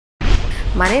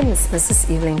My name is Mrs.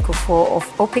 Evelyn Kuffour of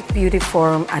Opik Beauty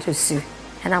Forum at Osu,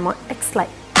 and I'm on XLIVE.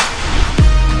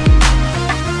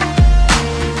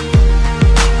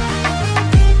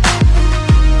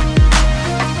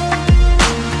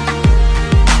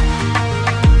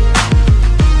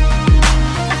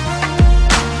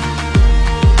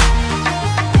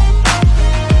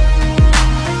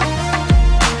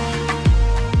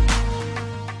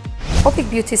 Opik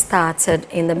Beauty started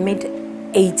in the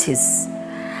mid-80s.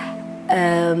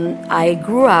 I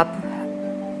grew up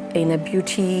in a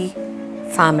beauty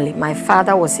family. My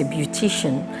father was a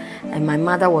beautician and my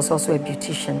mother was also a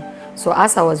beautician. So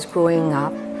as I was growing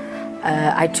up,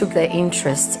 I took the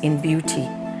interest in beauty.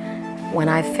 When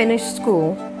I finished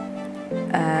school,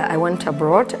 I went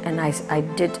abroad and I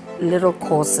did little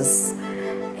courses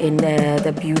in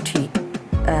the beauty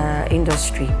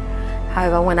industry.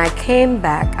 However, when I came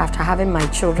back, after having my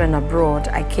children abroad,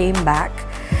 I came back,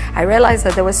 I realized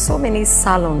that there were so many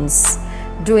salons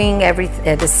doing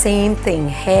the same thing,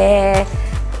 hair,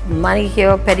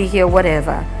 manicure, pedicure,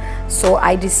 whatever. So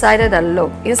I decided that,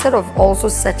 look, instead of also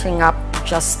setting up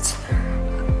just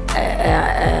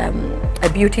a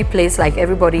beauty place like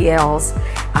everybody else,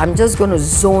 I'm just going to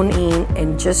zone in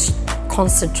and just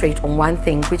concentrate on one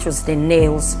thing, which was the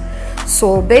nails.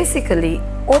 So basically,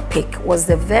 Opik was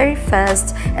the very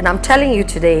first, and I'm telling you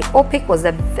today, Opik was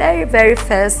the very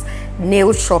first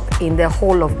nail shop in the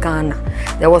whole of Ghana.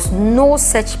 There was no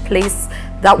such place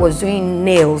that was doing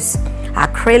nails,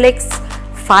 acrylics,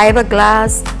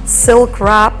 fiberglass, silk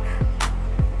wrap,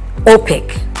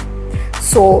 Opik.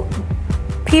 So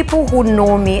people who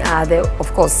know me are the,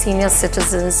 of course, senior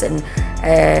citizens and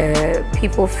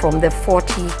people from the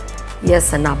 40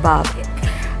 years and above.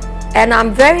 And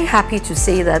I'm very happy to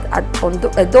say that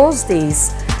at those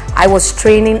days, I was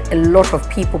training a lot of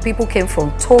people. People came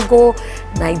from Togo,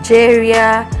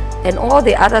 Nigeria, and all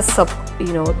the other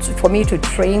for me to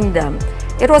train them.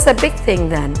 It was a big thing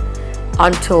then,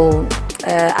 until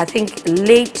I think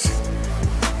late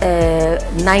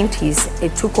 90s,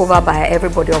 it took over by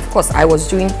everybody. Of course, I was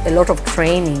doing a lot of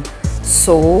training.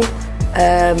 So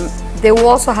they will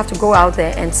also have to go out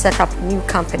there and set up new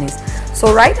companies.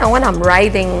 So right now when I'm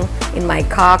riding in my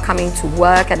car coming to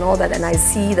work and all that, and I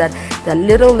see that the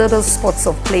little spots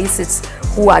of places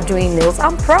who are doing nails,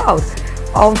 I'm proud.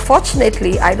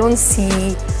 Unfortunately, I don't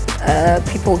see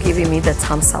people giving me the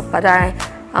thumbs up, but I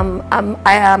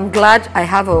am glad I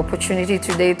have an opportunity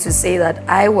today to say that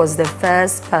I was the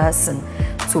first person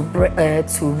to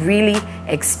really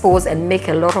expose and make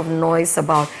a lot of noise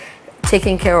about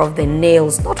taking care of the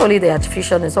nails, not only the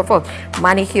artificial nails, so forth,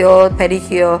 manicure,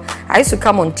 pedicure. I used to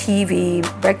come on TV,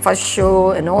 breakfast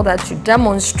show and all that to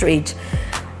demonstrate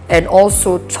and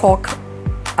also talk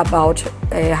about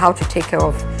how to take care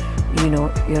of,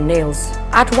 your nails.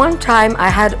 At one time, I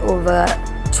had over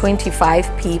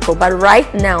 25 people, but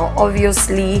right now,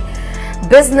 obviously,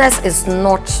 business is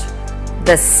not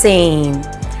the same.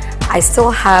 I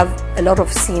still have a lot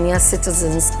of senior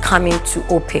citizens coming to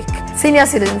Opik. Senior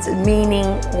citizens meaning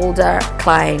older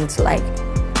clients. Like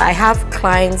I have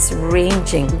clients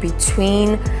ranging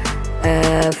between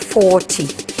 40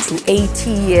 to 80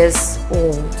 years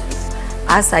old.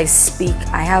 As I speak,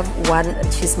 I have one,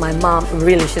 she's my mom,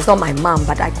 really, she's not my mom,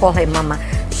 but I call her mama.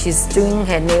 She's doing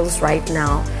her nails right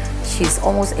now. She's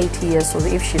almost 80 years old,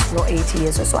 if she's not 80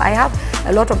 years old. So I have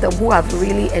a lot of them who have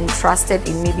really entrusted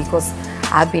in me because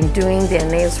I've been doing their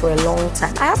nails for a long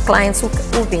time. I have clients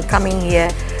who've been coming here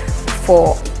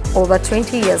for over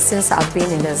 20 years since I've been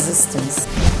in existence.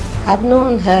 I've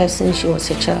known her since she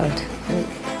was a child.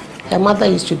 Her mother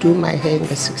used to do my hair in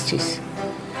the 60s.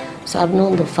 So I've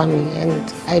known the family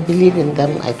and I believe in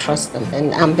them, I trust them.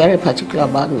 And I'm very particular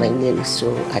about my nails,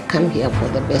 so I come here for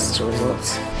the best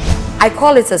results. I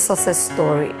call it a success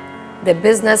story. The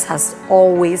business has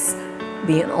always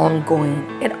been ongoing.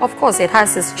 And of course, it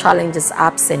has its challenges,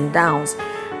 ups and downs,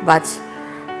 but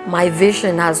my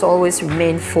vision has always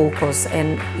remained focused.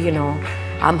 And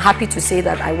I'm happy to say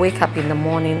that I wake up in the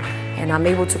morning and I'm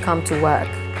able to come to work.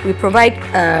 We provide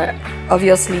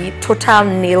obviously total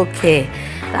nail care,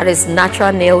 that is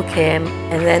natural nail care,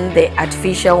 and then the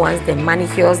artificial ones, the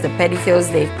manicures, the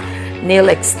pedicures, the nail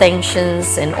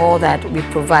extensions and all that we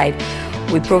provide.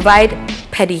 We provide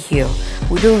pedicure,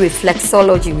 we do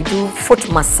reflexology, we do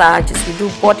foot massages, we do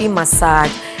body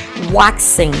massage,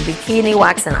 waxing, bikini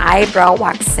waxing, eyebrow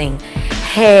waxing,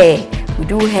 hair, we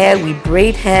do hair, we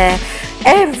braid hair,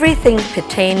 everything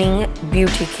pertaining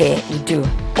beauty care we do.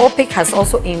 Opik has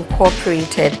also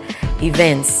incorporated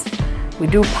events. We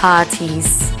do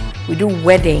parties, we do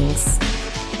weddings,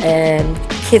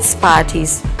 kids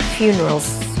parties,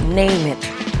 funerals, name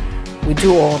it. We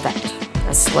do all that.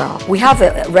 as well. We have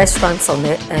restaurants on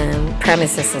the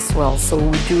premises as well, so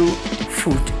we do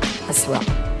food as well.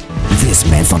 This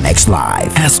man from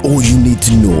XLIVE has all you need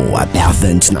to know about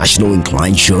the international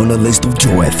inclined journalist of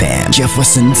Joy FM,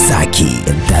 Jefferson Saki,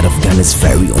 and that of Ghana's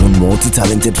very own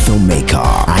multi-talented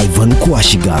filmmaker, Ivan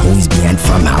Kuffour, who is behind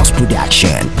Farmhouse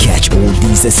Production. Catch all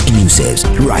these exclusives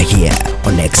right here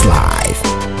on XLIVE.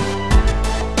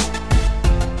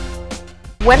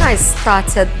 When I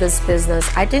started this business,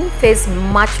 I didn't face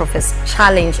much of a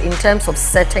challenge in terms of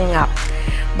setting up.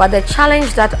 But the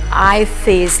challenge that I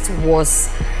faced was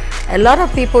a lot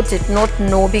of people did not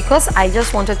know, because I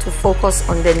just wanted to focus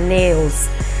on the nails.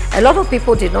 A lot of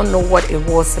people did not know what it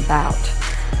was about.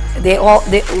 They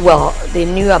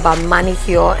knew about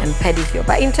manicure and pedicure,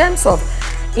 but in terms of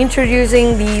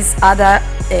introducing these other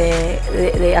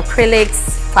the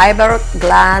acrylics,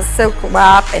 fiberglass, silk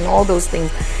wrap, and all those things,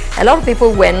 a lot of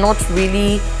people were not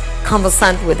really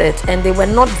conversant with it, and they were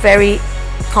not very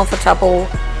comfortable,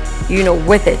 you know,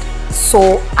 with it.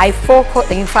 So I focus,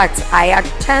 in fact, I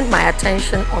turned my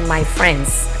attention on my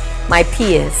friends, my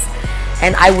peers,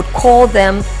 and I would call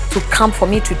them to come for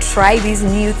me to try these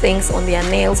new things on their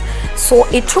nails. So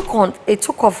it took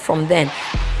off from then.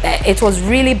 It was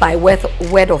really by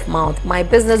word of mouth. My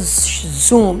business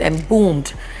zoomed and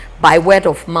boomed by word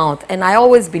of mouth, and I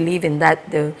always believe in that.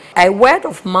 Word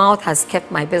of mouth has kept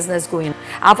my business going.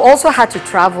 I've also had to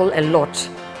travel a lot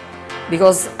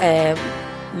because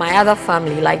my other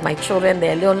family, like my children,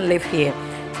 they don't live here,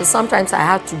 so sometimes I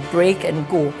have to break and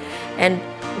go. And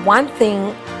one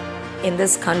thing in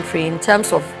this country, in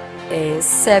terms of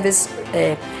service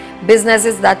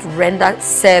businesses that render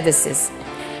services,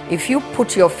 if you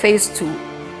put your face to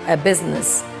a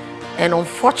business and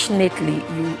unfortunately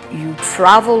you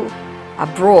travel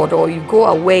abroad or you go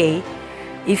away,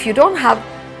 if you don't have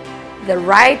the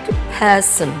right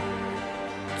person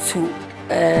to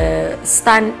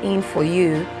stand in for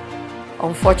you,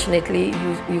 unfortunately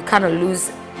you kind of lose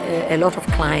a lot of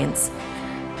clients.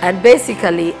 And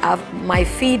basically my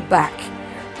feedback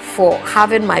for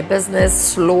having my business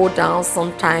slow down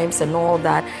sometimes and all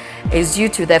that is due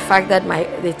to the fact that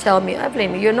they tell me,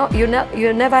 Evelyn,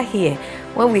 you're never here.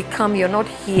 When we come, you're not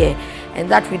here, and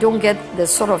that we don't get the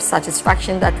sort of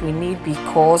satisfaction that we need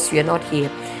because you're not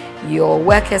here. Your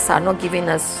workers are not giving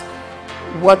us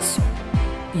what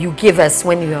you give us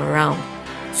when you're around.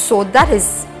 So that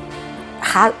has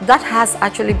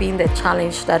actually been the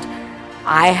challenge that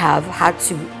I have had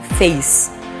to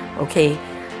face. Okay,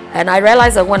 and I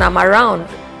realize that when I'm around,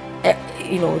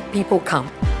 people come.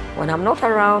 When I'm not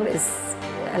around, it's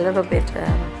a little bit.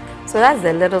 So that's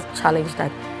the little challenge that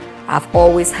I've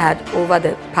always had over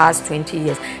the past 20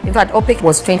 years. In fact, Opik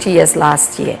was 20 years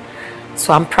last year.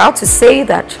 So I'm proud to say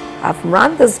that I've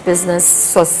run this business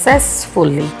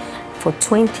successfully for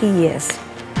 20 years.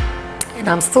 And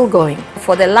I'm still going.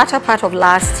 For the latter part of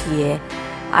last year,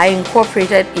 I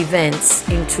incorporated events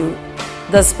into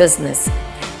this business.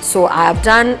 So I've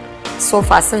done, so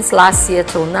far since last year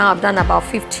till now, I've done about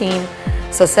 15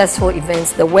 successful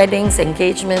events, the weddings,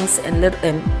 engagements,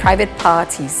 and private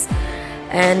parties.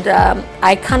 And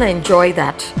I kind of enjoy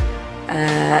that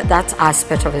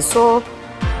aspect of it. So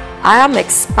I am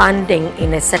expanding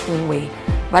in a certain way,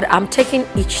 but I'm taking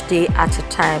each day at a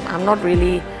time. I'm not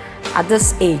really, at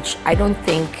this age, I don't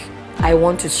think I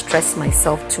want to stress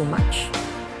myself too much.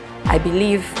 I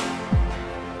believe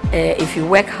if you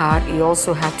work hard, you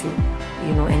also have to,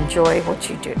 enjoy what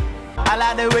you do. I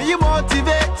like the way you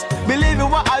motivate, believe in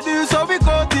what I do, so we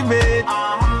cultivate.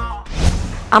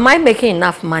 Am I making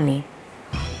enough money?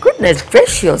 Goodness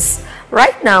gracious.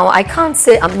 Right now, I can't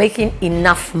say I'm making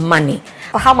enough money,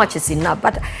 or how much is enough,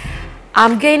 but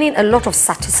I'm gaining a lot of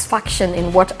satisfaction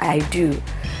in what I do.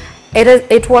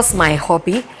 It was my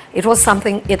hobby. It is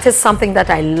something that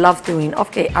I love doing.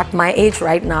 Okay, at my age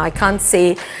right now, I can't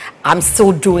say I'm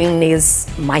still doing nails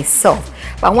myself,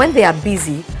 but when they are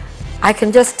busy, I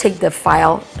can just take the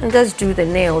file and just do the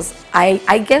nails.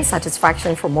 I gain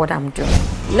satisfaction from what I'm doing.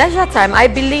 Leisure time, I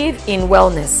believe in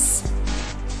wellness.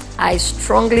 I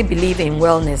strongly believe in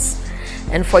wellness.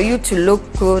 And for you to look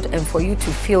good, and for you to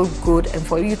feel good, and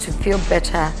for you to feel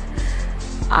better,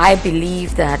 I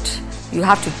believe that you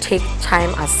have to take time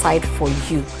aside for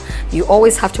you. You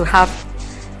always have to have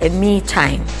a me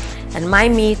time. And my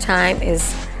me time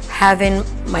is having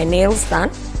my nails done,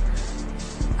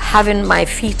 having my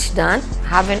feet done,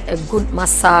 having a good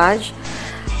massage,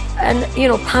 and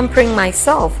pampering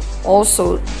myself.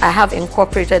 Also, I have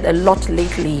incorporated a lot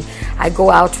lately. I go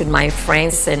out with my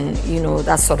friends and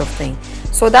that sort of thing.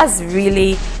 So that's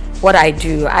really what I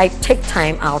do. I take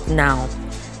time out now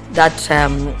that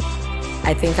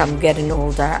I think I'm getting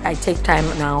older. I take time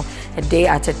now a day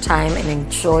at a time and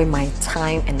enjoy my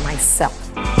time and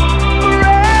myself.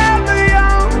 Forever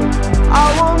young,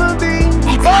 I wanna be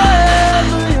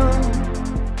forever young.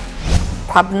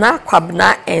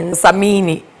 Kwabna and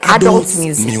Samini, adult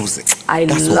music. I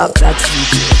love that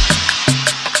video.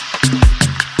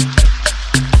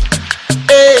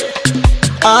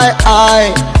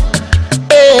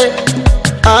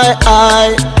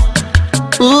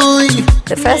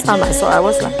 The first time I saw it, I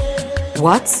was like,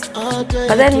 what?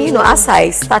 But then, you know, as I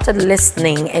started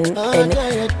listening and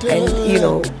you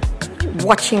know,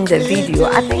 watching the video,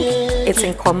 I think it's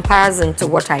in comparison to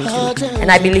what I do,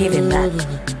 and I believe in that.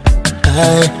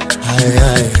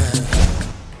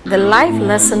 The life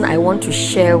lesson I want to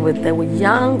share with the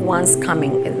young ones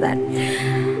coming is that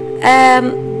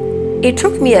it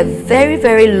took me a very,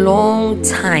 very long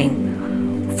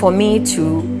time for me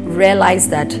to realize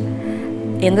that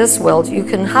in this world you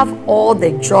can have all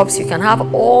the jobs, you can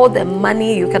have all the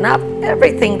money, you can have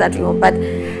everything that you want, but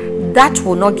that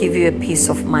will not give you a peace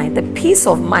of mind. The peace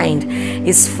of mind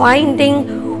is finding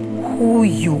who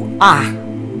you are.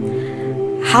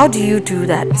 How do you do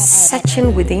that?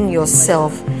 Searching within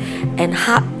yourself and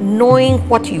knowing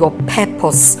what your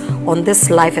purpose on this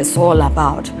life is all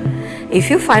about. If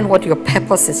you find what your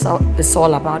purpose is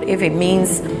all about, if it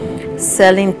means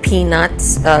selling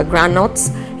peanuts, granules,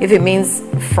 if it means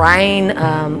frying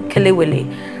kiliwili,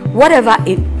 whatever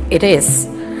it is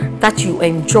that you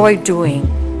enjoy doing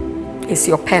is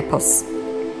your purpose.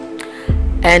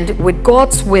 And with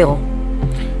God's will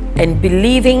and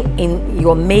believing in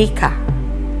your maker,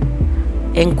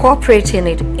 incorporating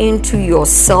it into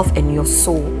yourself and your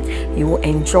soul, you will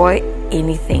enjoy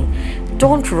anything.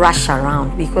 Don't rush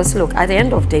around, because look, at the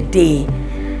end of the day,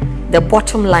 the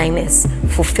bottom line is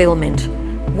fulfillment.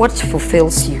 What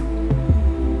fulfills you?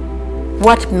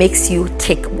 What makes you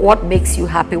tick? What makes you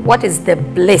happy? What is the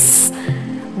bliss?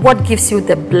 What gives you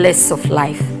the bliss of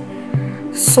life?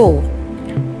 So,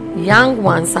 young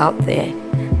ones out there,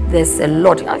 there's a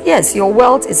lot. Yes, your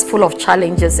world is full of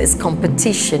challenges, it's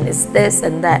competition, it's this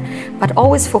and that, but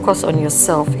always focus on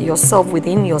yourself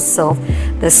within yourself,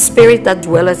 the spirit that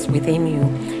dwelleth within you,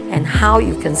 and how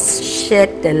you can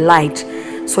shed the light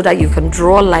so that you can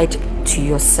draw light to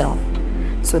yourself.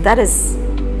 So that is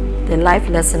the life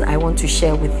lesson I want to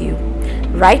share with you.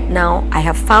 Right now, I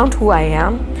have found who I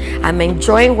am. I'm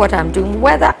enjoying what I'm doing,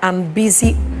 whether I'm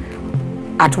busy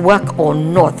at work or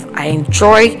not. I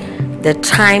enjoy the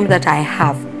time that I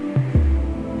have,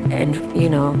 and you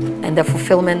know, and the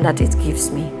fulfillment that it gives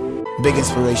me. Big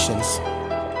inspirations.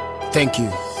 Thank you.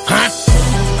 Huh?